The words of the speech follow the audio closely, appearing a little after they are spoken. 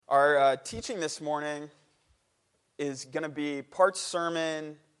Our teaching this morning is going to be part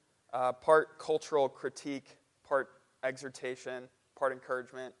sermon, part cultural critique, part exhortation, part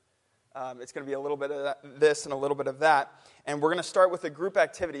encouragement. It's going to be a little bit of this and a little bit of that. And we're going to start with a group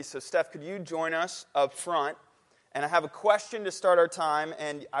activity. So, Steph, could you join us up front? And I have a question to start our time,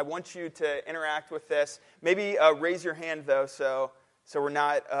 and I want you to interact with this. Maybe raise your hand, though, so we're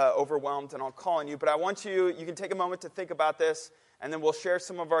not overwhelmed, and I'll call on you. But I want you can take a moment to think about this, and then we'll share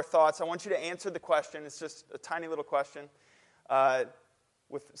some of our thoughts. I want you to answer the question. It's just a tiny little question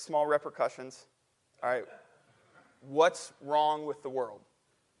with small repercussions. All right. What's wrong with the world?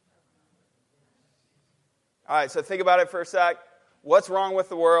 All right, so think about it for a sec. What's wrong with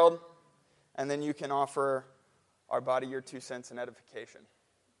the world? And then you can offer our body your 2 cents in edification.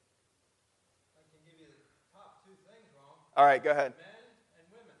 I can give you the top two things wrong. All right, go ahead.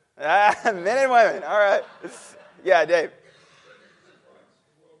 Men and women. Men and women, all right. Yeah, Dave.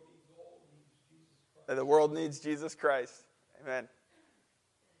 The world needs Jesus Christ. Amen.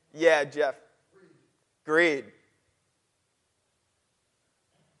 Yeah, Jeff. Greed.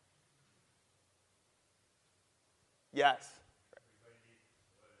 Yes.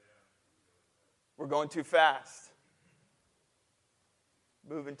 We're going too fast.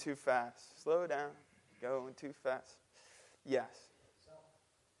 Moving too fast. Slow down. Going too fast. Yes.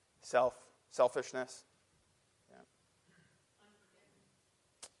 Selfishness. Yeah.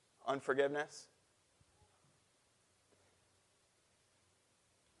 Unforgiveness.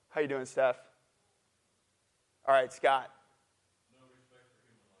 How you doing, Steph? All right, Scott. No respect for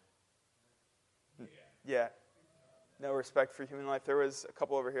human life. Yeah. No respect for human life. There was a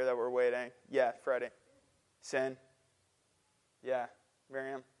couple over here that were waiting. Yeah, Freddie. Sin. Yeah.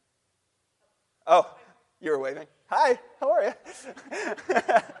 Miriam. Oh, you were waving. Hi, how are you?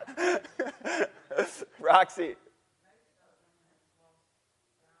 Roxy.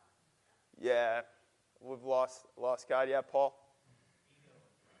 Yeah, we've lost God. Yeah, Paul.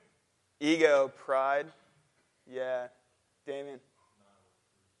 Ego, pride. Yeah. Damien.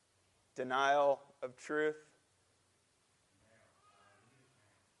 Denial of truth.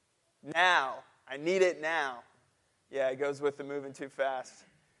 Now. I need it now. Yeah, it goes with the moving too fast.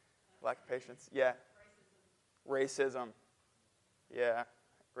 Lack of patience. Yeah. Racism. Yeah.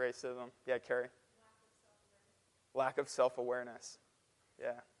 Racism. Yeah, Carrie. Lack of self-awareness.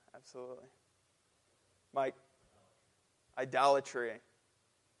 Yeah, absolutely. Mike. Idolatry.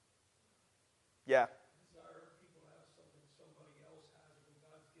 Yeah. Desire people to have something somebody else has when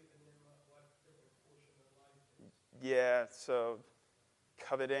God's given them a different portion of life. Yeah, so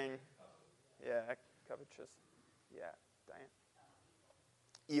coveting. Yeah, covetous. Yeah, Diane.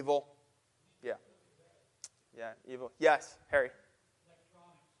 Evil. Yeah. Yeah, evil. Yes, Harry.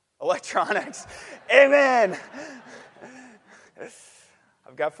 Electronics. Amen.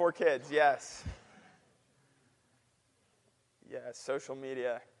 I've got 4 kids, yes. Yeah, social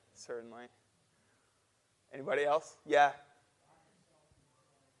media, certainly. Anybody else? Yeah.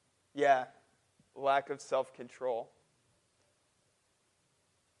 Yeah. Lack of self-control.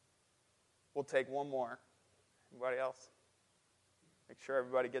 We'll take one more. Anybody else? Make sure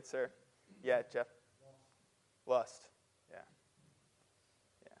everybody gets there. Yeah, Jeff. Lust. Yeah.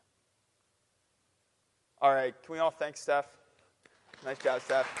 Yeah. All right. Can we all thank Steph? Nice job,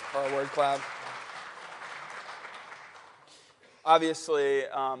 Steph, for our word cloud. Obviously,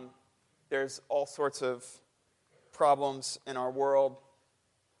 there's all sorts of problems in our world,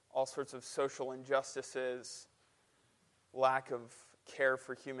 all sorts of social injustices, lack of care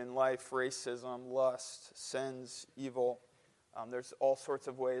for human life, racism, lust, sins, evil. There's all sorts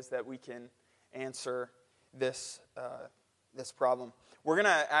of ways that we can answer this problem. We're going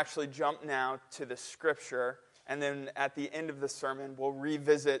to actually jump now to the scripture, and then at the end of the sermon, we'll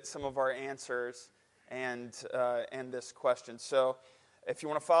revisit some of our answers and this question. So if you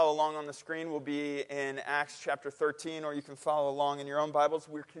want to follow along on the screen, we'll be in Acts chapter 13, or you can follow along in your own Bibles.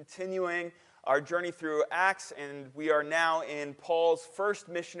 We're continuing our journey through Acts, and we are now in Paul's first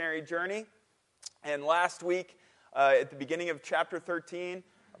missionary journey. And last week, at the beginning of chapter 13,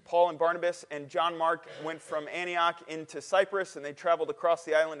 Paul and Barnabas and John Mark went from Antioch into Cyprus, and they traveled across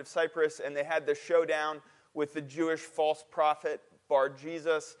the island of Cyprus, and they had the showdown with the Jewish false prophet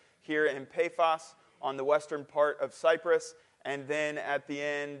Bar-Jesus here in Paphos on the western part of Cyprus. And then at the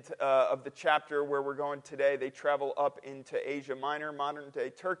end of the chapter where we're going today, they travel up into Asia Minor, modern-day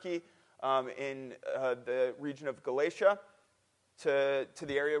Turkey, in the region of Galatia, to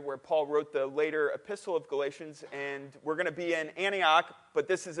the area where Paul wrote the later epistle of Galatians. And we're going to be in Antioch, but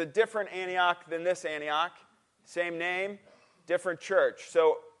this is a different Antioch than this Antioch. Same name, different church.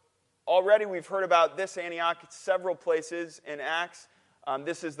 So already we've heard about this Antioch several places in Acts.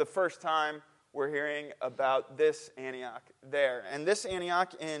 This is the first time we're hearing about this Antioch there. And this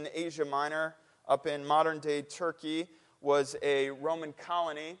Antioch in Asia Minor, up in modern-day Turkey, was a Roman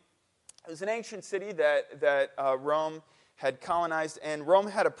colony. It was an ancient city that Rome had colonized, and Rome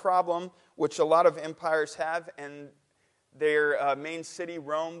had a problem, which a lot of empires have, and their main city,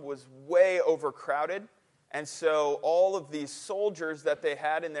 Rome, was way overcrowded. And so all of these soldiers that they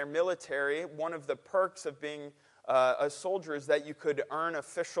had in their military, one of the perks of being a soldier is that you could earn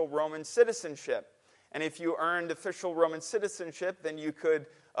official Roman citizenship. And if you earned official Roman citizenship, then you could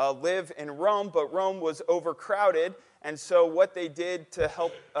live in Rome, but Rome was overcrowded. And so what they did to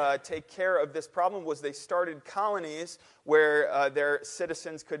help take care of this problem was they started colonies where their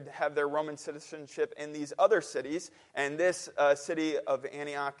citizens could have their Roman citizenship in these other cities. And this city of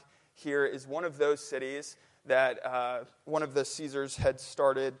Antioch here is one of those cities that one of the Caesars had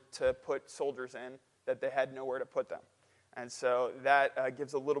started to put soldiers in that they had nowhere to put them. And so that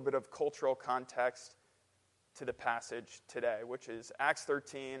gives a little bit of cultural context to the passage today, which is Acts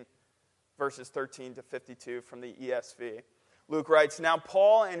 13, verses 13 to 52 from the ESV. Luke writes, "Now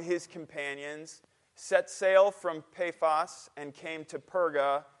Paul and his companions set sail from Paphos and came to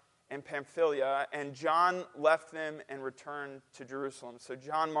Perga and Pamphylia, and John left them and returned to Jerusalem." So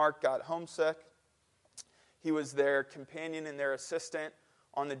John Mark got homesick. He was their companion and their assistant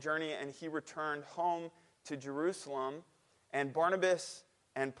on the journey, and he returned home to Jerusalem. And Barnabas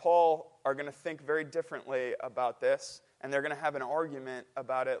and Paul are going to think very differently about this, and they're going to have an argument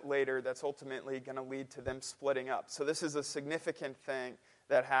about it later that's ultimately going to lead to them splitting up. So this is a significant thing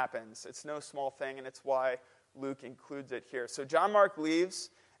that happens. It's no small thing, and it's why Luke includes it here. So John Mark leaves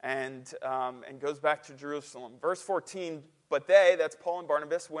and goes back to Jerusalem. Verse 14, "But they," that's Paul and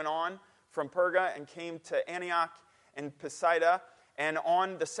Barnabas, "went on from Perga and came to Antioch and Pisidia. And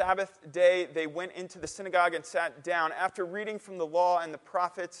on the Sabbath day, they went into the synagogue and sat down. After reading from the law and the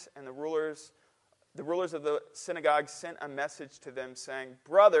prophets, and the rulers of the synagogue sent a message to them saying,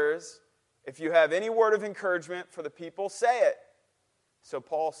 'Brothers, if you have any word of encouragement for the people, say it.' So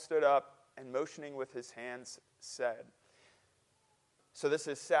Paul stood up and motioning with his hands said." So this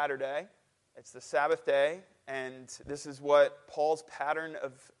is Saturday. It's the Sabbath day. And this is what Paul's pattern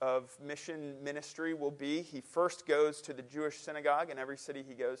of mission ministry will be. He first goes to the Jewish synagogue in every city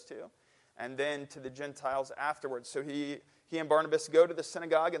he goes to, and then to the Gentiles afterwards. So he and Barnabas go to the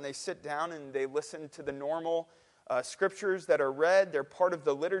synagogue, and they sit down, and they listen to the normal scriptures that are read. They're part of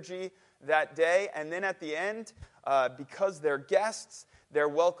the liturgy that day. And then at the end, because they're guests, they're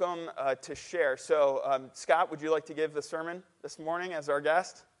welcome to share. So, Scott, would you like to give the sermon this morning as our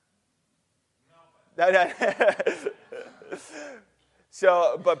guest?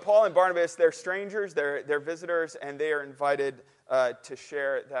 So, but Paul and Barnabas, they're strangers, they're visitors, and they are invited to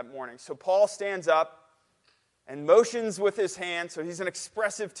share that morning. So Paul stands up and motions with his hand, so he's an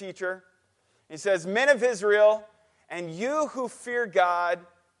expressive teacher. He says, "Men of Israel, and you who fear God,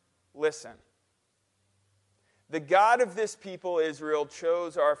 listen. The God of this people, Israel,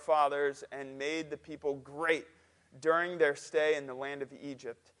 chose our fathers and made the people great during their stay in the land of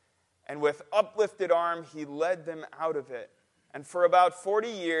Egypt. And with uplifted arm, he led them out of it. And for about 40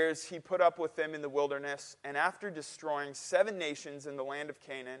 years, he put up with them in the wilderness. And after destroying 7 nations in the land of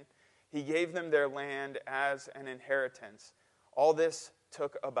Canaan, he gave them their land as an inheritance. All this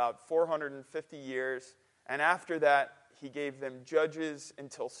took about 450 years. And after that, he gave them judges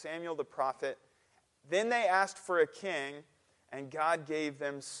until Samuel the prophet. Then they asked for a king, and God gave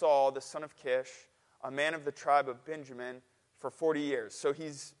them Saul, the son of Kish, a man of the tribe of Benjamin, for 40 years. So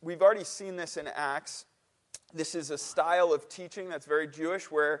we've already seen this in Acts. This is a style of teaching that's very Jewish,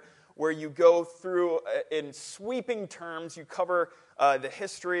 where you go through, in sweeping terms, you cover the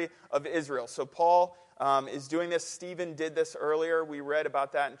history of Israel. So Paul is doing this. Stephen did this earlier. We read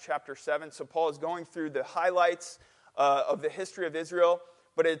about that in chapter 7. So Paul is going through the highlights of the history of Israel,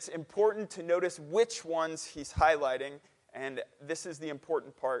 but it's important to notice which ones he's highlighting, and this is the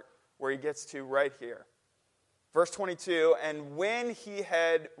important part where he gets to right here. Verse 22, "And when he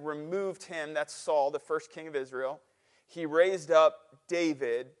had removed him," that's Saul, the first king of Israel, "he raised up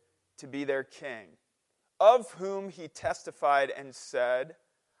David to be their king, of whom he testified and said,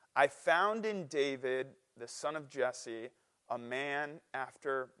 'I found in David, the son of Jesse, a man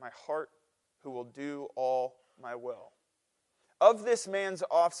after my heart who will do all my will. Of this man's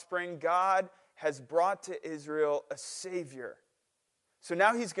offspring, God has brought to Israel a Savior.'" So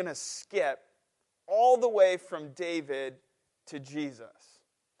now he's going to skip all the way from David to Jesus.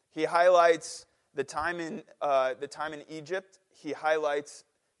 He highlights the time in Egypt. He highlights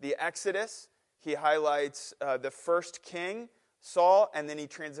the Exodus. He highlights the first king Saul, and then he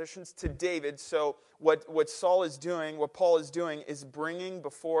transitions to David. So what Saul is doing, what Paul is doing, is bringing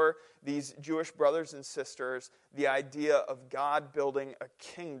before these Jewish brothers and sisters the idea of God building a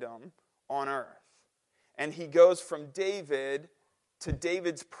kingdom on earth. And he goes from David to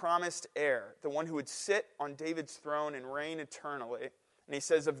David's promised heir, the one who would sit on David's throne and reign eternally. And he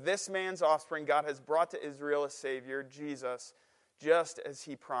says, of this man's offspring, God has brought to Israel a Savior, Jesus, just as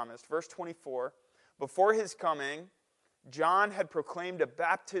he promised. Verse 24, before his coming, John had proclaimed a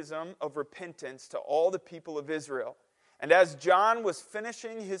baptism of repentance to all the people of Israel. And as John was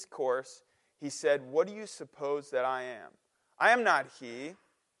finishing his course, he said, what do you suppose that I am? I am not he.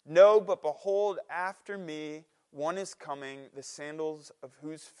 No, but behold, after me one is coming, the sandals of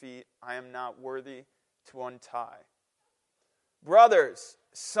whose feet I am not worthy to untie. Brothers,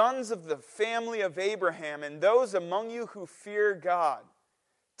 sons of the family of Abraham, and those among you who fear God,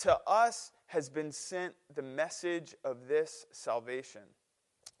 to us has been sent the message of this salvation.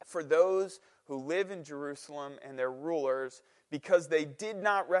 For those who live in Jerusalem and their rulers, because they did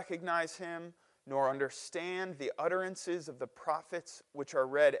not recognize him, nor understand the utterances of the prophets which are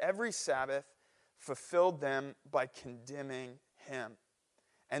read every Sabbath, fulfilled them by condemning him.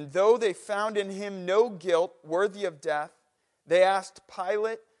 And though they found in him no guilt worthy of death, they asked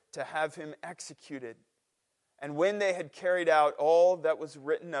Pilate to have him executed. And when they had carried out all that was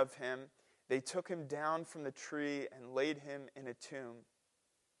written of him, they took him down from the tree and laid him in a tomb.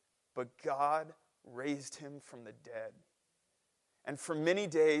 But God raised him from the dead. And for many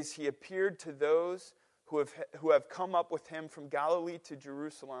days he appeared to those who have come up with him from Galilee to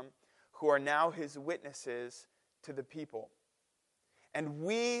Jerusalem, who are now his witnesses to the people. And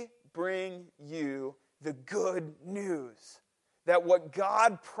we bring you the good news, that what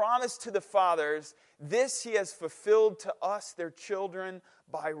God promised to the fathers, this he has fulfilled to us, their children,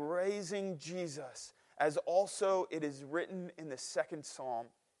 by raising Jesus, as also it is written in the second psalm,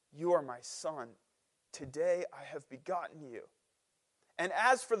 you are my son, today I have begotten you. And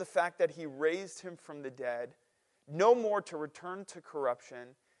as for the fact that he raised him from the dead, no more to return to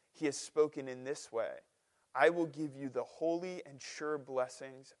corruption, he has spoken in this way, I will give you the holy and sure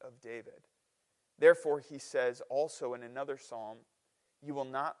blessings of David. Therefore, he says also in another psalm, you will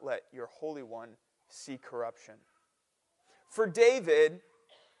not let your Holy One see corruption. For David,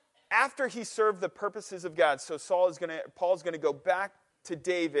 after he served the purposes of God, so Paul's going to go back to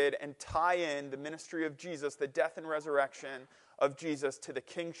David and tie in the ministry of Jesus, the death and resurrection of Jesus, to the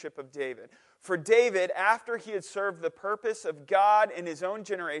kingship of David. For David, after he had served the purpose of God in his own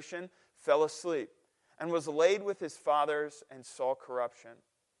generation, fell asleep and was laid with his fathers and saw corruption.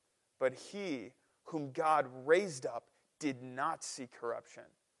 But he, whom God raised up, did not see corruption.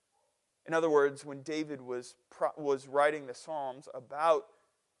 In other words, when David was writing the Psalms about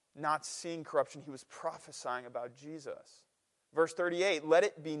not seeing corruption, he was prophesying about Jesus. Verse 38, let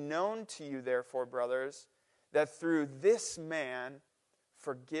it be known to you, therefore, brothers, that through this man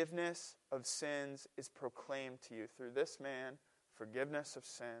forgiveness of sins is proclaimed to you. Through this man, forgiveness of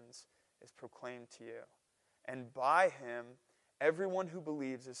sins is proclaimed to you. And by him, everyone who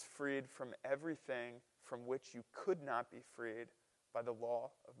believes is freed from everything from which you could not be freed by the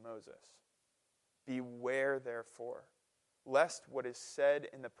law of Moses. Beware, therefore, lest what is said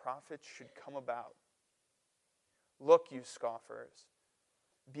in the prophets should come about. Look, you scoffers,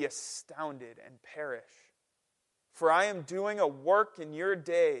 be astounded and perish. For I am doing a work in your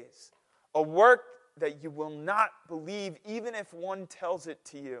days, a work that you will not believe, even if one tells it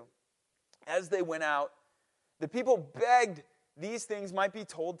to you. As they went out, the people begged these things might be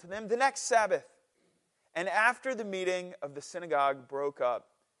told to them the next Sabbath. And after the meeting of the synagogue broke up,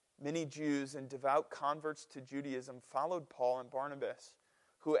 many Jews and devout converts to Judaism followed Paul and Barnabas,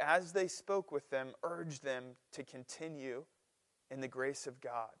 who, as they spoke with them, urged them to continue in the grace of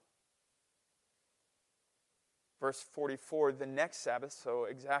God. Verse 44, the next Sabbath, so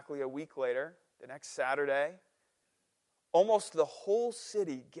exactly a week later, the next Saturday, almost the whole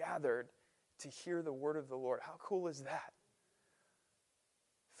city gathered to hear the word of the Lord. How cool is that?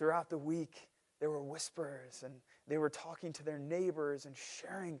 Throughout the week, there were whispers, and they were talking to their neighbors and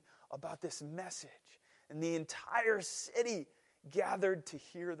sharing about this message. And the entire city gathered to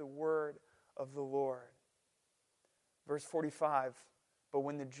hear the word of the Lord. Verse 45, but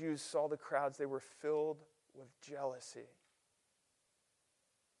when the Jews saw the crowds, they were filled with jealousy.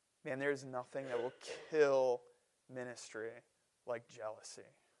 Man, there's nothing that will kill ministry like jealousy.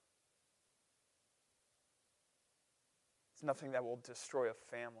 It's nothing that will destroy a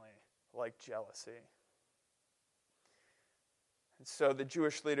family like jealousy. And so the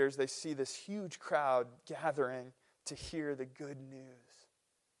Jewish leaders, they see this huge crowd gathering to hear the good news,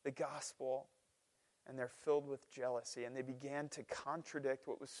 the gospel. and they're filled with jealousy, and they began to contradict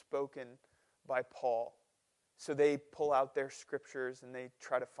what was spoken by Paul. So they pull out their scriptures and they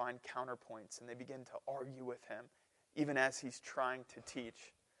try to find counterpoints, and they begin to argue with him, even as he's trying to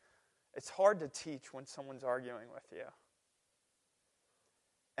teach. It's hard to teach when someone's arguing with you.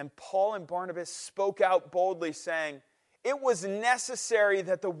 And Paul and Barnabas spoke out boldly, saying, "It was necessary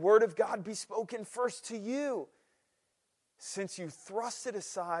that the word of God be spoken first to you. Since you thrust it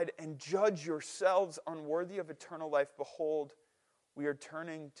aside and judge yourselves unworthy of eternal life, behold, we are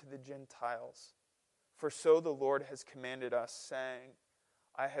turning to the Gentiles. For so the Lord has commanded us, saying,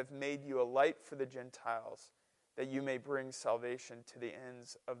 I have made you a light for the Gentiles, that you may bring salvation to the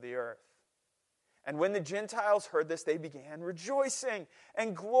ends of the earth." And when the Gentiles heard this, they began rejoicing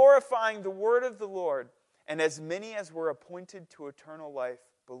and glorifying the word of the Lord. And as many as were appointed to eternal life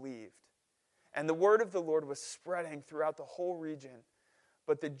believed. And the word of the Lord was spreading throughout the whole region.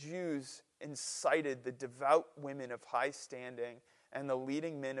 But the Jews incited the devout women of high standing and the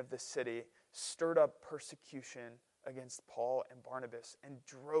leading men of the city, stirred up persecution against Paul and Barnabas, and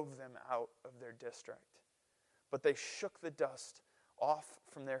drove them out of their district. But they shook the dust off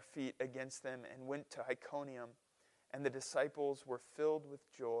from their feet against them and went to Iconium, and the disciples were filled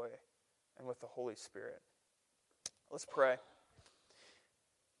with joy and with the Holy Spirit. Let's pray.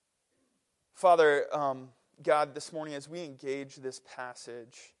 Father, God, this morning as we engage this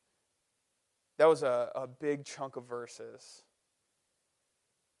passage, that was a big chunk of verses.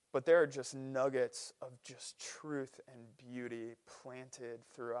 But there are just nuggets of just truth and beauty planted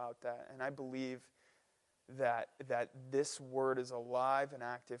throughout that. And I believe that this word is alive and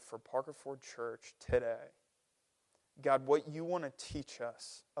active for Parker Ford Church today. God, what you want to teach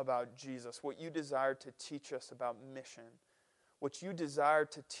us about Jesus, what you desire to teach us about mission, what you desire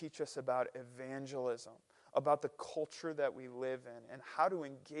to teach us about evangelism, about the culture that we live in, and how to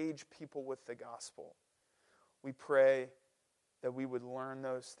engage people with the gospel. We pray that we would learn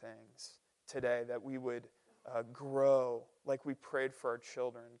those things today, that we would grow like we prayed for our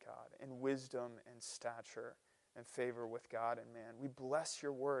children, God, in wisdom and stature and favor with God and man. We bless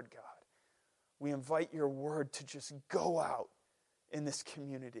your word, God. We invite your word to just go out in this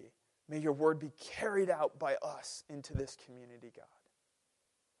community. May your word be carried out by us into this community, God.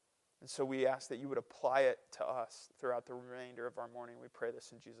 And so we ask that you would apply it to us throughout the remainder of our morning. We pray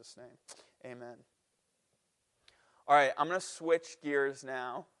this in Jesus' name. Amen. All right, I'm going to switch gears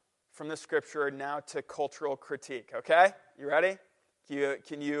now from the scripture now to cultural critique, okay? You ready?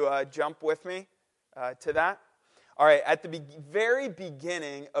 Can you jump with me to that? All right, at the very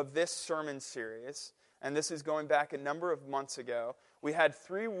beginning of this sermon series, and this is going back a number of months ago, we had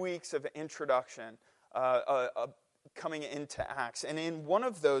 3 weeks of introduction coming into Acts. And in one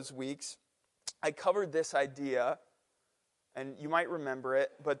of those weeks, I covered this idea, and you might remember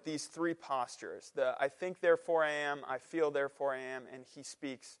it, but these 3 postures. The I think, therefore I am, I feel, therefore I am, and he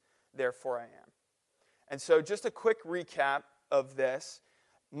speaks, therefore I am. And so just a quick recap of this.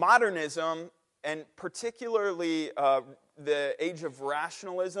 Modernism, and particularly the age of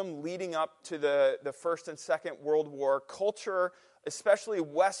rationalism leading up to the First and Second World War, culture, especially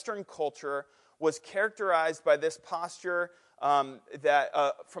Western culture, was characterized by this posture that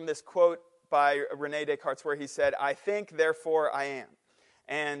from this quote by René Descartes where he said, I think, therefore I am.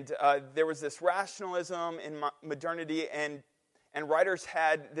 And there was this rationalism in modernity, and writers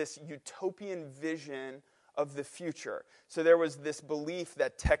had this utopian vision of the future. So there was this belief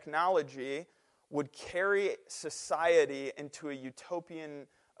that technology would carry society into a utopian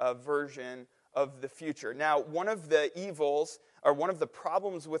version of the future. Now, one of the evils, or one of the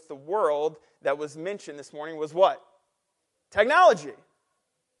problems with the world that was mentioned this morning was what? Technology.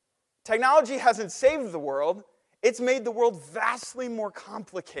 Technology hasn't saved the world. It's made the world vastly more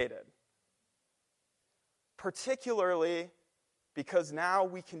complicated. Particularly because now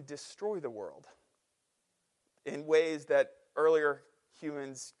we can destroy the world in ways that earlier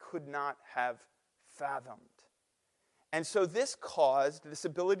humans could not have fathomed. And so this caused, this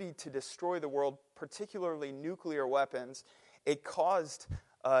ability to destroy the world, particularly nuclear weapons, it caused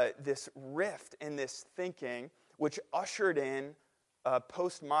this rift in this thinking, which ushered in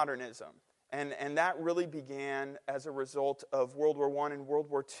postmodernism. And that really began as a result of World War I and World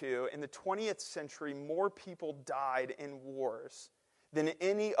War II. In the 20th century, more people died in wars than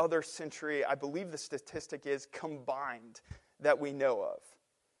any other century, I believe the statistic is, combined that we know of.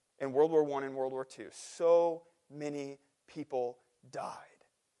 In World War I and World War II, so many people died.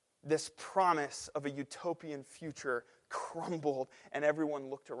 This promise of a utopian future crumbled, and everyone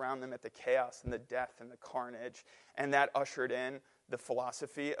looked around them at the chaos and the death and the carnage, and that ushered in the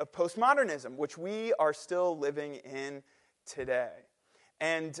philosophy of postmodernism, which we are still living in today.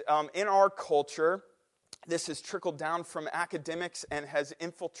 And in our culture, this has trickled down from academics and has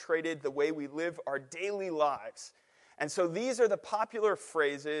infiltrated the way we live our daily lives. And so these are the popular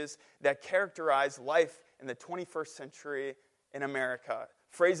phrases that characterize life in the 21st century in America.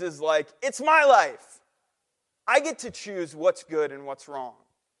 Phrases like, it's my life. I get to choose what's good and what's wrong.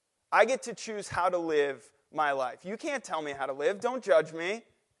 I get to choose how to live my life. You can't tell me how to live. Don't judge me.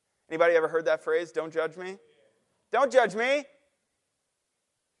 Anybody ever heard that phrase? Don't judge me? Don't judge me.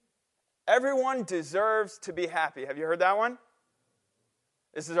 Everyone deserves to be happy. Have you heard that one?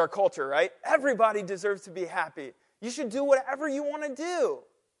 This is our culture, right? Everybody deserves to be happy. You should do whatever you want to do.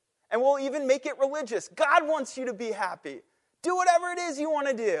 And we'll even make it religious. God wants you to be happy. Do whatever it is you want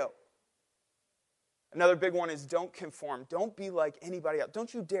to do. Another big one is don't conform. Don't be like anybody else.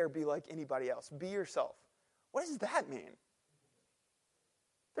 Don't you dare be like anybody else. Be yourself. What does that mean?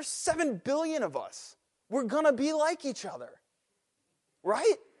 There's 7 billion of us. We're going to be like each other.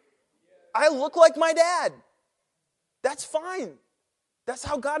 Right? I look like my dad. That's fine. That's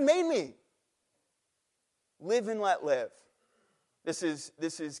how God made me. Live and let live. This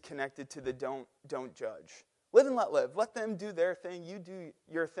is connected to the don't judge. Live and let live. Let them do their thing. You do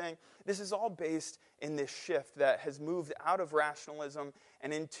your thing. This is all based in this shift that has moved out of rationalism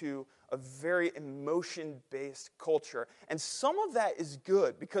and into a very emotion-based culture. And some of that is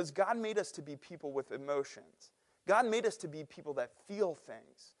good because God made us to be people with emotions. God made us to be people that feel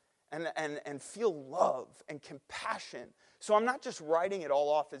things and feel love and compassion. So I'm not just writing it all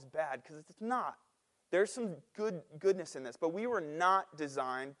off as bad because it's not. There's some goodness in this, but we were not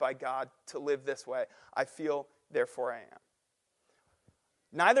designed by God to live this way. I feel, therefore I am.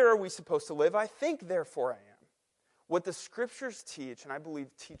 Neither are we supposed to live, I think, therefore I am. What the scriptures teach, and I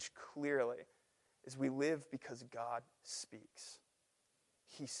believe teach clearly, is we live because God speaks.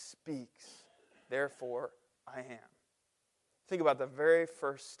 He speaks, therefore I am. Think about the very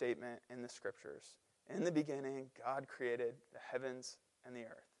first statement in the scriptures. In the beginning, God created the heavens and the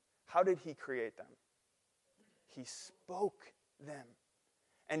earth. How did he create them? He spoke them.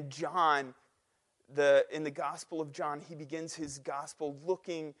 And John, in the Gospel of John, he begins his gospel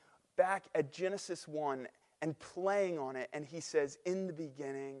looking back at Genesis 1 and playing on it. And he says, in the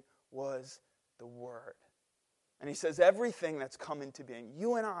beginning was the Word. And he says, everything that's come into being,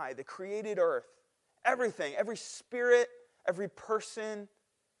 you and I, the created earth, everything, every spirit, every person,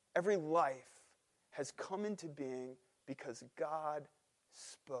 every life has come into being because God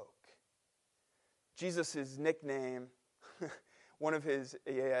spoke. Jesus' nickname,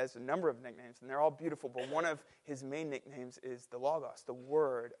 he has a number of nicknames, and they're all beautiful, but one of his main nicknames is the Logos, the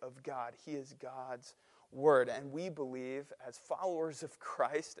Word of God. He is God's Word, and we believe as followers of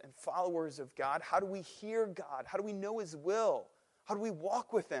Christ and followers of God, how do we hear God? How do we know His will? How do we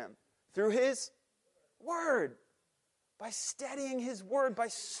walk with Him? Through His Word. By studying His Word, by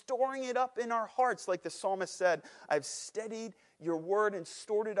storing it up in our hearts, like the psalmist said, I've studied your Word and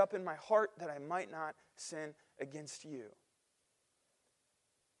stored it up in my heart that I might not sin against you.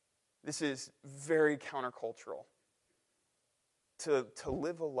 This is very countercultural. To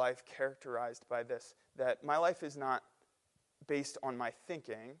live a life characterized by this, that my life is not based on my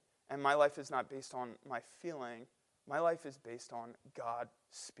thinking, and my life is not based on my feeling. My life is based on God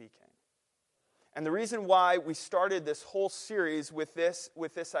speaking. And the reason why we started this whole series with this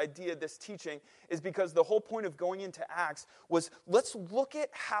idea, this teaching, is because the whole point of going into Acts was let's look at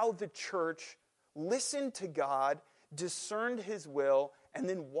how the church listened to God, discerned His will, and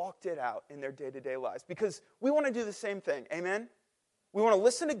then walked it out in their day-to-day lives. Because we want to do the same thing, amen? We want to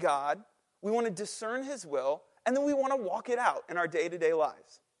listen to God, we want to discern His will, and then we want to walk it out in our day-to-day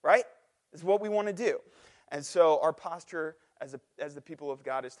lives, right? Is what we want to do. And so our posture as the people of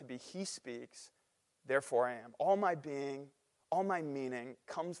God is to be, He speaks, therefore I am. All my being, all my meaning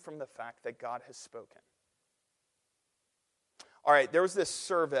comes from the fact that God has spoken. All right, there was this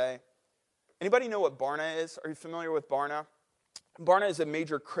survey. Anybody know what Barna is? Are you familiar with Barna? Barna is a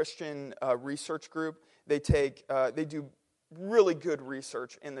major Christian research group. They do really good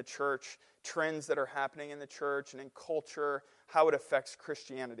research in the church, trends that are happening in the church and in culture, how it affects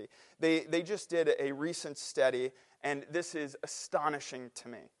Christianity. They just did a recent study, and this is astonishing to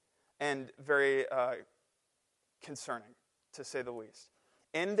me and very concerning, to say the least.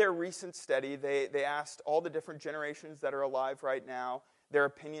 In their recent study, they asked all the different generations that are alive right now their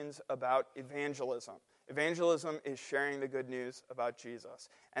opinions about evangelism. Evangelism is sharing the good news about Jesus.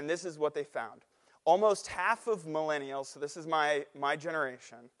 And this is what they found. Almost half of millennials, so this is my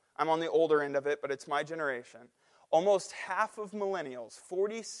generation. I'm on the older end of it, but it's my generation. Almost half of millennials,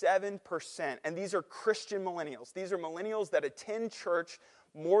 47%, and these are Christian millennials. These are millennials that attend church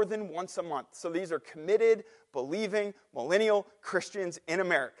more than once a month. So these are committed, believing, millennial Christians in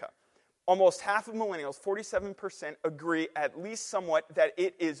America. almost half of millennials, 47%, agree at least somewhat that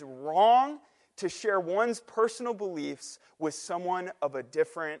it is wrong to share one's personal beliefs with someone of a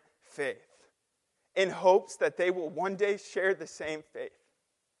different faith, in hopes that they will one day share the same faith.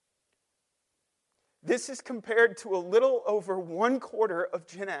 This is compared to a little over 1/4 of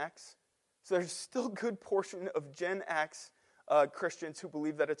Gen X. So there's still a good portion of Gen X Christians who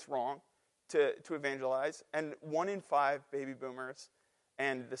believe that it's wrong to evangelize, and 1 in 5 baby boomers,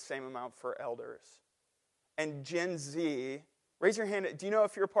 and the same amount for elders. And Gen Z, raise your hand. Do you know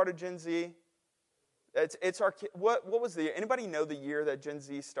if you're a part of Gen Z? It's our what was anybody know the year that Gen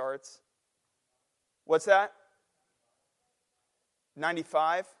Z starts? What's that?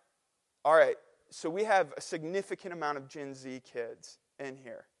 95? All right. So we have a significant amount of Gen Z kids in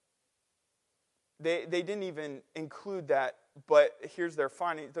here. They didn't even include that, but here's their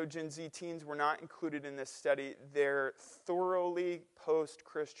finding. Though Gen Z teens were not included in this study, their thoroughly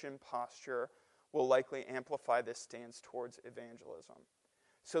post-Christian posture will likely amplify this stance towards evangelism.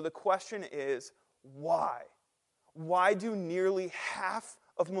 So the question is, why? Why do nearly half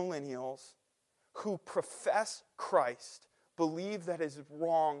of millennials who profess Christ believe that it is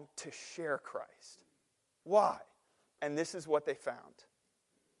wrong to share Christ? Why? And this is what they found.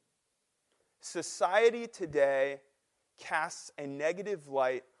 Society today casts a negative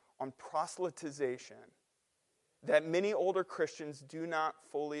light on proselytization that many older Christians do not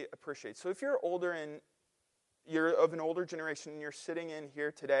fully appreciate. So if you're older and you're of an older generation and you're sitting in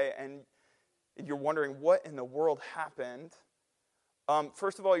here today and you're wondering what in the world happened,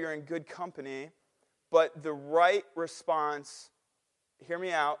 first of all, you're in good company, but the right response, hear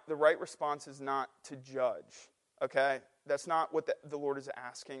me out, the right response is not to judge, okay? That's not what the Lord is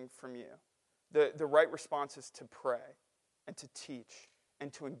asking from you. The right response is to pray and to teach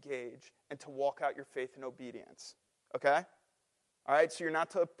and to engage and to walk out your faith in obedience, okay? All right, so you're not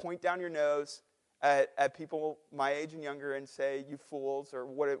to point down your nose at people my age and younger and say, you fools, or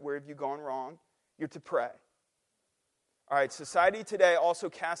where have you gone wrong? You're to pray. All right, society today also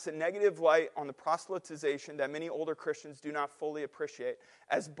casts a negative light on the proselytization that many older Christians do not fully appreciate.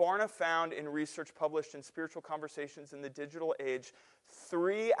 As Barna found in research published in Spiritual Conversations in the Digital Age,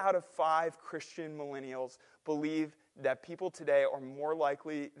 3 out of 5 Christian millennials believe that people today are more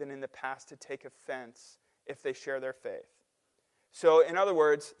likely than in the past to take offense if they share their faith. So, in other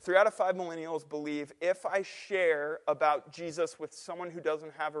words, 3 out of 5 millennials believe if I share about Jesus with someone who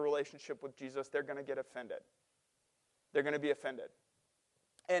doesn't have a relationship with Jesus, they're going to get offended. They're going to be offended.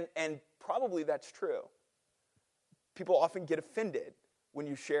 And probably that's true. People often get offended when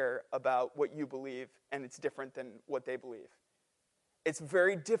you share about what you believe and it's different than what they believe. It's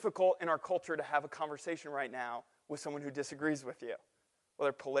very difficult in our culture to have a conversation right now with someone who disagrees with you,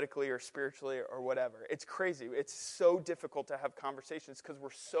 whether politically or spiritually or whatever. It's crazy. It's so difficult to have conversations because we're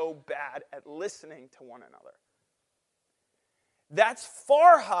so bad at listening to one another. That's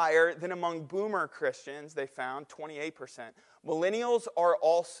far higher than among boomer Christians, they found, 28%. Millennials are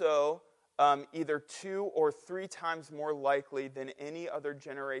also either 2 or 3 times more likely than any other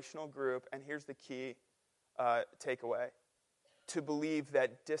generational group, and here's the key takeaway, to believe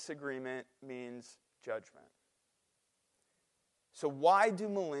that disagreement means judgment. So why do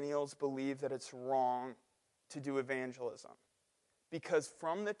millennials believe that it's wrong to do evangelism? Because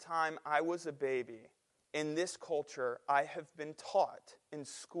from the time I was a baby, in this culture, I have been taught in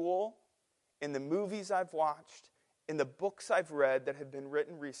school, in the movies I've watched, in the books I've read that have been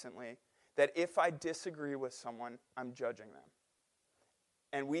written recently, that if I disagree with someone, I'm judging them.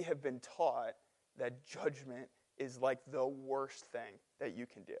 And we have been taught that judgment is like the worst thing that you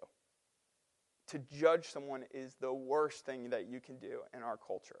can do. To judge someone is the worst thing that you can do in our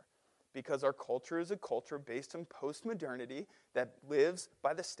culture. Because our culture is a culture based on postmodernity that lives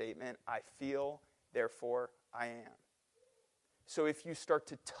by the statement, I feel, therefore I am. So if you start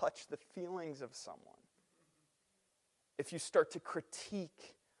to touch the feelings of someone, if you start to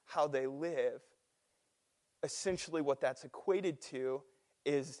critique how they live, essentially what that's equated to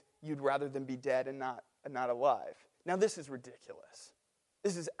is you'd rather them be dead and not alive. Now this is ridiculous.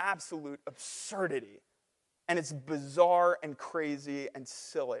 This is absolute absurdity. And it's bizarre and crazy and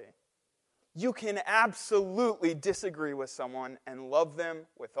silly. You can absolutely disagree with someone and love them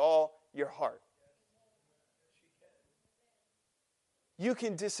with all your heart. You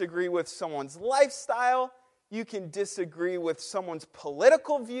can disagree with someone's lifestyle. You can disagree with someone's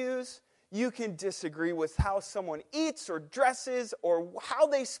political views. You can disagree with how someone eats or dresses or how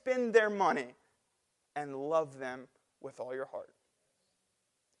they spend their money and love them with all your heart.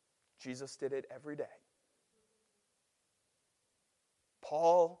 Jesus did it every day.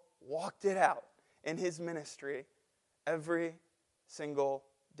 Paul walked it out in his ministry every single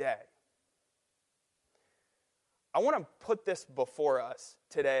day. I want to put this before us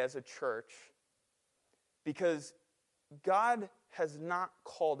today as a church because God has not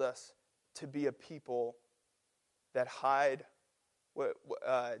called us to be a people that hide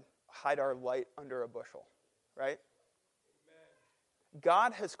our light under a bushel, right? Amen.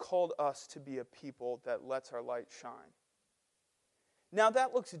 God has called us to be a people that lets our light shine. Now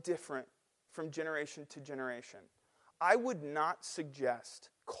that looks different from generation to generation. I would not suggest,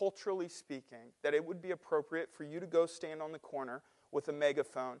 culturally speaking, that it would be appropriate for you to go stand on the corner with a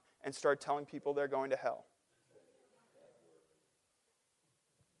megaphone and start telling people they're going to hell.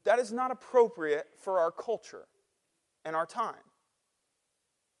 That is not appropriate for our culture and our time.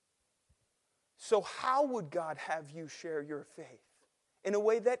 So how would God have you share your faith in a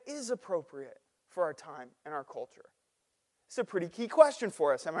way that is appropriate for our time and our culture? It's a pretty key question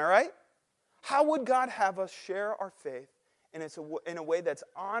for us, am I right? How would God have us share our faith in a way that's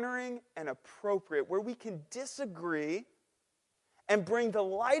honoring and appropriate, where we can disagree and bring the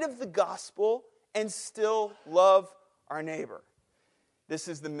light of the gospel and still love our neighbor? This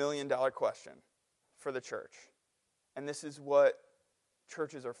is the million-dollar question for the church. And this is what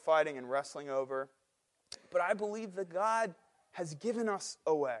churches are fighting and wrestling over. But I believe that God has given us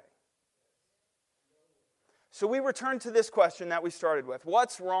a way. So we return to this question that we started with.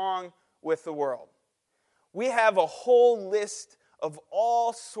 What's wrong with the world? We have a whole list of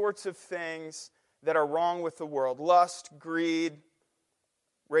all sorts of things that are wrong with the world. Lust, greed,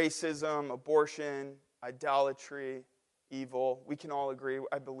 racism, abortion, idolatry, evil. We can all agree,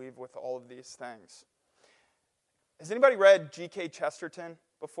 I believe, with all of these things. Has anybody read G.K. Chesterton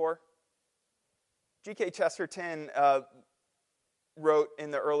before? G.K. Chesterton wrote in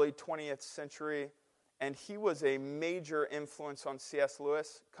the early 20th century, and he was a major influence on C.S.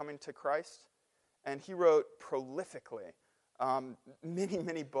 Lewis coming to Christ. And he wrote prolifically many,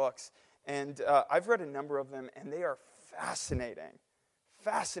 many books. And I've read a number of them, and they are fascinating.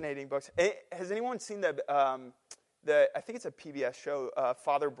 Fascinating books. Has anyone seen the I think it's a PBS show,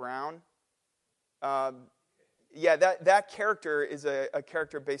 Father Brown? Yeah, that character is a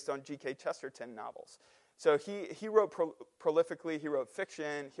character based on G.K. Chesterton novels. So he wrote prolifically. He wrote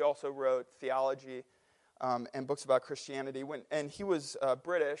fiction. He also wrote theology and books about Christianity. And he was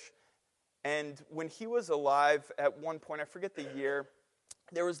British. And when he was alive, at one point, I forget the year,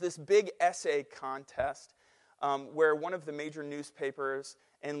 there was this big essay contest where one of the major newspapers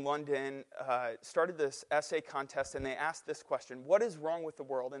in London started this essay contest, and they asked this question: what is wrong with the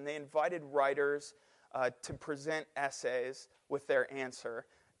world? And they invited writers to present essays with their answer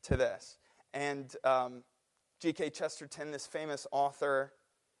to this. And G.K. Chesterton, this famous author,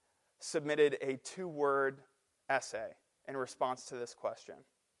 submitted a 2-word essay in response to this question.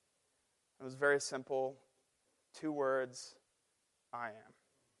 It was very simple. 2 words: I am.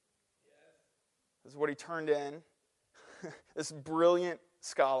 This is what he turned in. This brilliant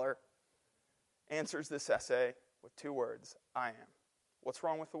scholar answers this essay with 2 words: I am. What's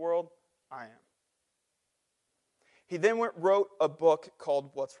wrong with the world? I am. He then wrote a book called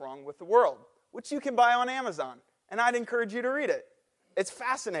What's Wrong with the World, which you can buy on Amazon, and I'd encourage you to read it. It's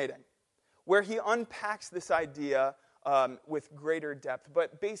fascinating, where he unpacks this idea with greater depth.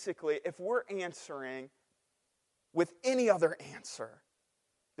 But basically, if we're answering with any other answer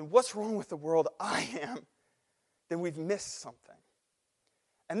than what's wrong with the world, I am, then we've missed something.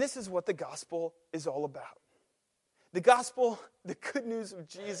 And this is what the gospel is all about. The gospel, the good news of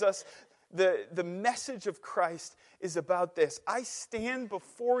Jesus, the message of Christ is about this. I stand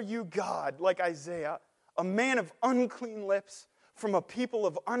before you, God, like Isaiah, a man of unclean lips, from a people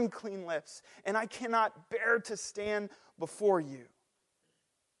of unclean lips, and I cannot bear to stand before you.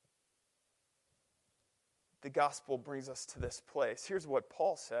 The gospel brings us to this place. Here's what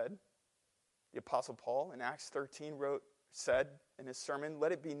Paul said. The Apostle Paul in Acts 13 said in his sermon,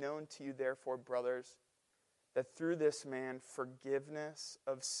 "Let it be known to you, therefore, brothers, that through this man forgiveness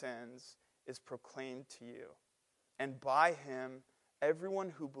of sins is proclaimed to you. And by him, everyone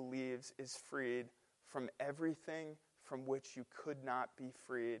who believes is freed from everything from which you could not be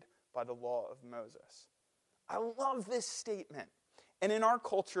freed by the law of Moses." I love this statement. And in our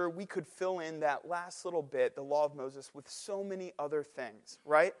culture, we could fill in that last little bit, the law of Moses, with so many other things,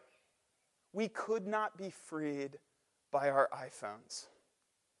 right? We could not be freed by our iPhones.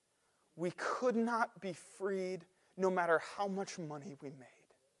 We could not be freed no matter how much money we made.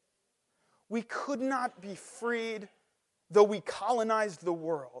 We could not be freed though we colonized the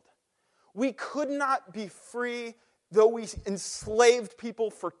world. We could not be free though we enslaved people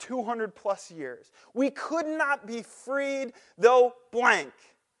for 200 plus years. We could not be freed though blank.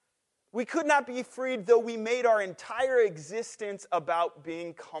 We could not be freed though we made our entire existence about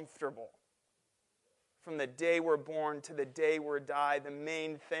being comfortable. From the day we're born to the day we die, the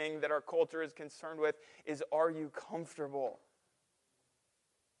main thing that our culture is concerned with is, are you comfortable?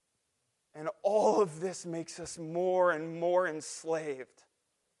 And all of this makes us more and more enslaved.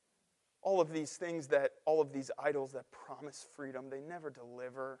 All of these idols that promise freedom, they never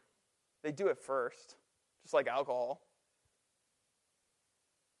deliver. They do it first, just like alcohol.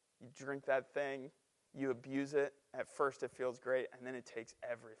 You drink that thing, you abuse it. At first it feels great, and then it takes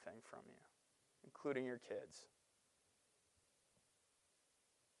everything from you, including your kids.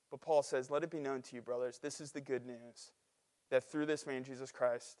 But Paul says, let it be known to you, brothers, this is the good news, that through this man, Jesus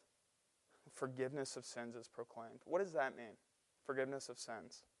Christ, forgiveness of sins is proclaimed. What does that mean? Forgiveness of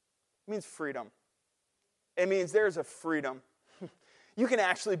sins. It means freedom. It means there's a freedom. You can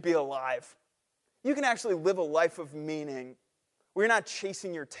actually be alive. You can actually live a life of meaning, where you're not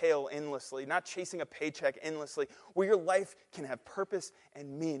chasing your tail endlessly, not chasing a paycheck endlessly, where your life can have purpose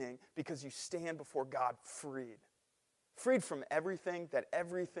and meaning because you stand before God freed. Freed from everything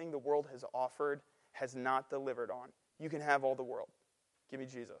the world has offered has not delivered on. You can have all the world. Give me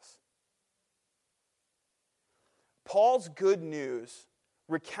Jesus. Paul's good news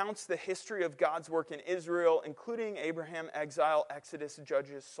recounts the history of God's work in Israel, including Abraham, exile, Exodus,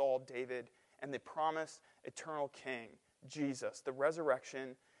 Judges, Saul, David, and the promised eternal king, Jesus, the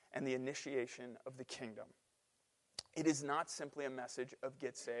resurrection and the initiation of the kingdom. It is not simply a message of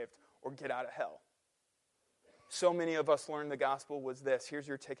get saved or get out of hell. So many of us learned the gospel was this: here's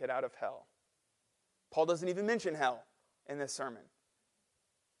your ticket out of hell. Paul doesn't even mention hell in this sermon.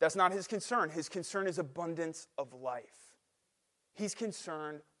 That's not his concern. His concern is abundance of life. He's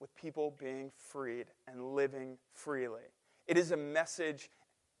concerned with people being freed and living freely. It is a message.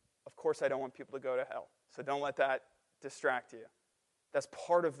 Of course, I don't want people to go to hell, so don't let that distract you. That's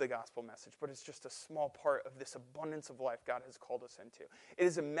part of the gospel message, but it's just a small part of this abundance of life God has called us into. It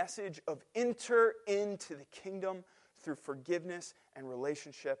is a message of enter into the kingdom through forgiveness and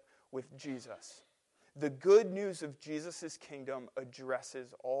relationship with Jesus. The good news of Jesus' kingdom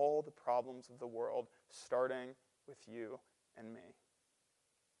addresses all the problems of the world, starting with you and me.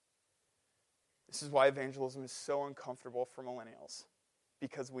 This is why evangelism is so uncomfortable for millennials,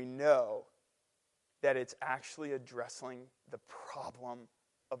 because we know that it's actually addressing the problem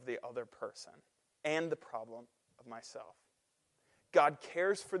of the other person and the problem of myself. God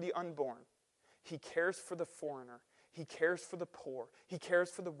cares for the unborn. He cares for the foreigner. He cares for the poor. He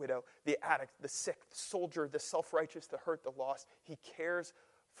cares for the widow, the addict, the sick, the soldier, the self-righteous, the hurt, the lost. He cares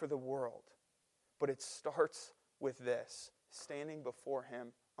for the world. But it starts with this: standing before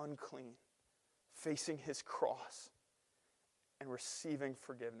him unclean, facing his cross, and receiving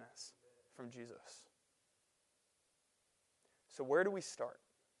forgiveness from Jesus. So where do we start?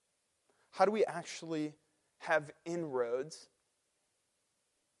 How do we actually have inroads?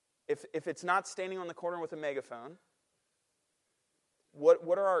 If it's not standing on the corner with a megaphone,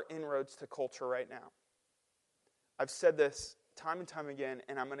 what are our inroads to culture right now? I've said this time and time again,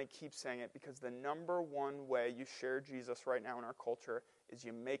 and I'm going to keep saying it, because the number one way you share Jesus right now in our culture is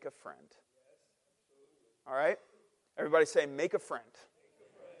you make a friend. All right? Everybody say, make a friend.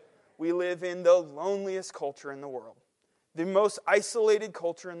 We live in the loneliest culture in the world, the most isolated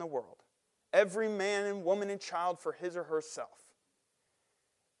culture in the world. Every man and woman and child for his or herself.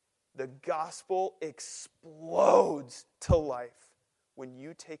 The gospel explodes to life when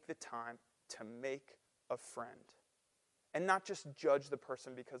you take the time to make a friend. And not just judge the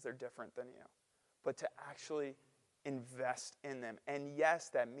person because they're different than you, but to actually invest in them. And yes,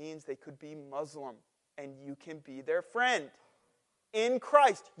 that means they could be Muslim, and you can be their friend. In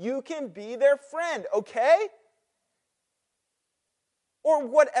Christ, you can be their friend, okay? Or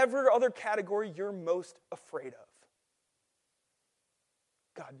whatever other category you're most afraid of.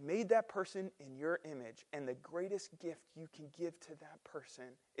 God made that person in your image, and the greatest gift you can give to that person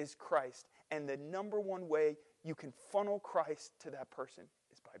is Christ. And the number one way you can funnel Christ to that person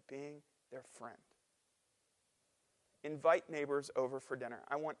is by being their friend. Invite neighbors over for dinner.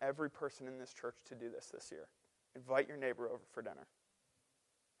 I want every person in this church to do this year. Invite your neighbor over for dinner.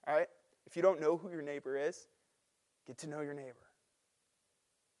 All right? If you don't know who your neighbor is, get to know your neighbor.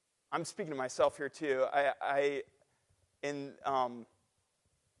 I'm speaking to myself here too.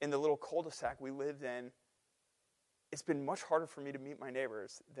 In the little cul-de-sac we lived in, it's been much harder for me to meet my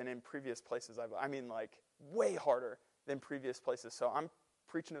neighbors than in previous places way harder than previous places. So I'm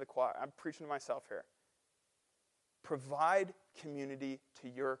preaching to the choir. I'm preaching to myself here. Provide community to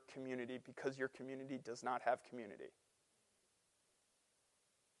your community, because your community does not have community.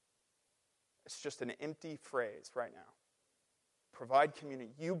 It's just an empty phrase right now. Provide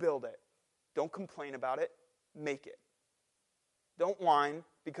community. You build it. Don't complain about it. Make it. Don't whine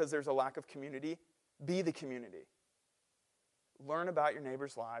because there's a lack of community. Be the community. Learn about your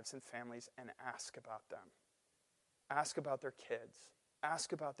neighbors' lives and families and ask about them. Ask about their kids.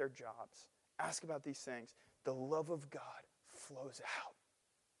 Ask about their jobs. Ask about these things. The love of God flows out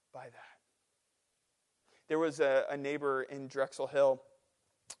by that. There was a neighbor in Drexel Hill,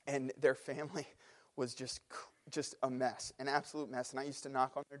 and their family was just a mess, an absolute mess. And I used to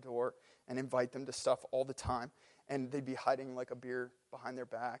knock on their door and invite them to stuff all the time. And they'd be hiding like a beer behind their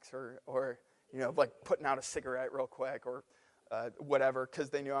backs or like putting out a cigarette real quick or whatever, because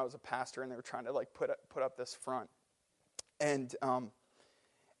they knew I was a pastor and they were trying to like put up this front. And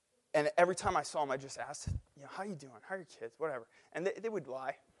every time I saw them, I just asked, how you doing? How are your kids? Whatever. And they would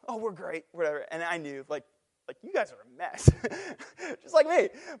lie. Oh, we're great, whatever. And I knew, like you guys are a mess, just like me.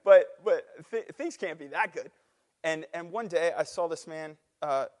 But things can't be that good. And one day I saw this man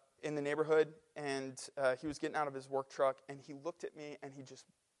in the neighborhood, and he was getting out of his work truck, and he looked at me, and he just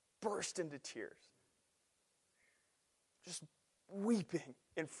burst into tears, just weeping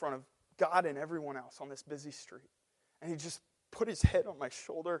in front of God and everyone else on this busy street. And he just put his head on my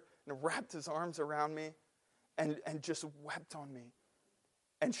shoulder and wrapped his arms around me and just wept on me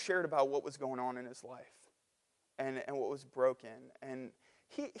and shared about what was going on in his life and what was broken. And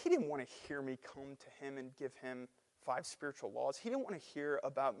he didn't want to hear me come to him and give him 5 spiritual laws. He didn't want to hear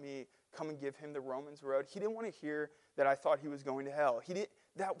about me come and give him the Romans road. He didn't want to hear that I thought he was going to hell.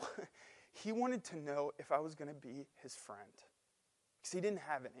 He wanted to know if I was going to be his friend, because he didn't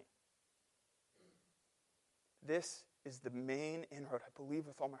have any. This is the main inroad. I believe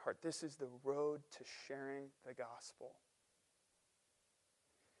with all my heart, this is the road to sharing the gospel.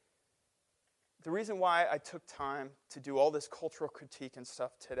 The reason why I took time to do all this cultural critique and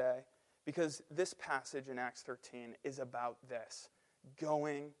stuff today, because this passage in Acts 13 is about this,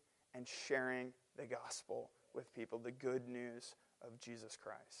 going and sharing the gospel with people, the good news of Jesus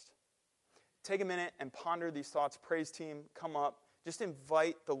Christ. Take a minute and ponder these thoughts. Praise team, come up. Just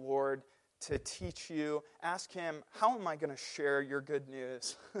invite the Lord to teach you. Ask him, how am I going to share your good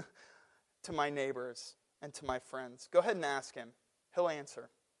news to my neighbors and to my friends? Go ahead and ask him. He'll answer.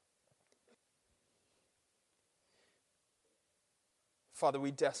 Father,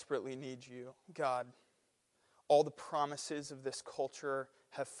 we desperately need you. God, all the promises of this culture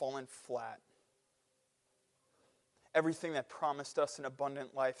have fallen flat. Everything that promised us an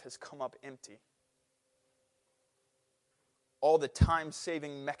abundant life has come up empty. All the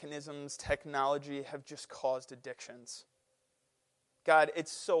time-saving mechanisms, technology have just caused addictions. God,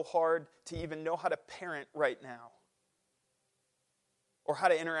 it's so hard to even know how to parent right now, or how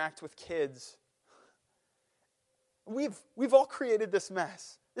to interact with kids. We've all created this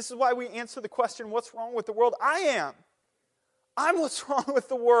mess. This is why we answer the question, what's wrong with the world? I'm what's wrong with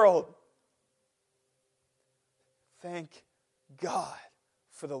the world. Thank God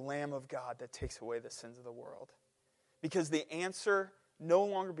for the Lamb of God that takes away the sins of the world. Because the answer no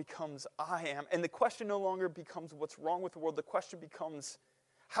longer becomes I am, and the question no longer becomes what's wrong with the world. The question becomes,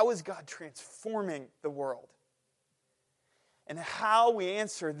 how is God transforming the world? And how we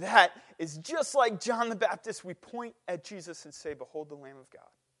answer that is just like John the Baptist. We point at Jesus and say, behold the Lamb of God.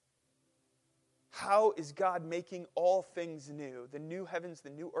 How is God making all things new? The new heavens, the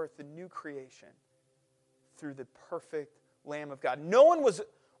new earth, the new creation. Through the perfect Lamb of God. No one was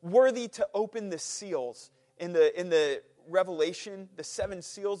worthy to open the seals. In the Revelation, the 7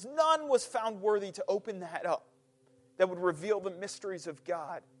 seals, none was found worthy to open that up. That would reveal the mysteries of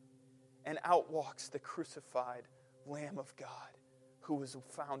God. And out walks the crucified Lamb of God, who was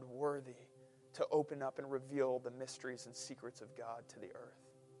found worthy to open up and reveal the mysteries and secrets of God to the earth.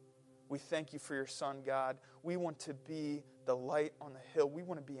 We thank you for your Son, God. We want to be the light on the hill. We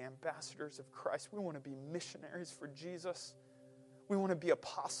want to be ambassadors of Christ. We want to be missionaries for Jesus. We want to be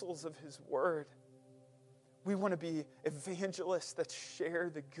apostles of his word. We want to be evangelists that share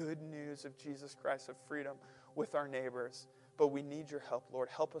the good news of Jesus Christ of freedom with our neighbors. But we need your help, Lord.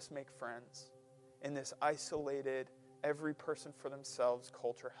 Help us make friends in this isolated, every person for themselves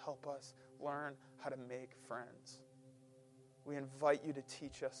culture. Help us learn how to make friends. We invite you to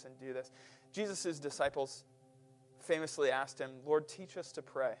teach us and do this. Jesus' disciples famously asked him, Lord, teach us to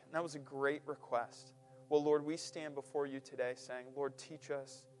pray. And that was a great request. Well, Lord, we stand before you today saying, Lord, teach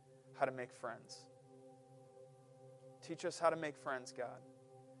us how to make friends. Teach us how to make friends, God.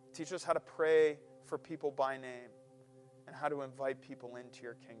 Teach us how to pray for people by name and how to invite people into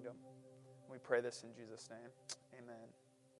your kingdom. We pray this in Jesus' name. Amen.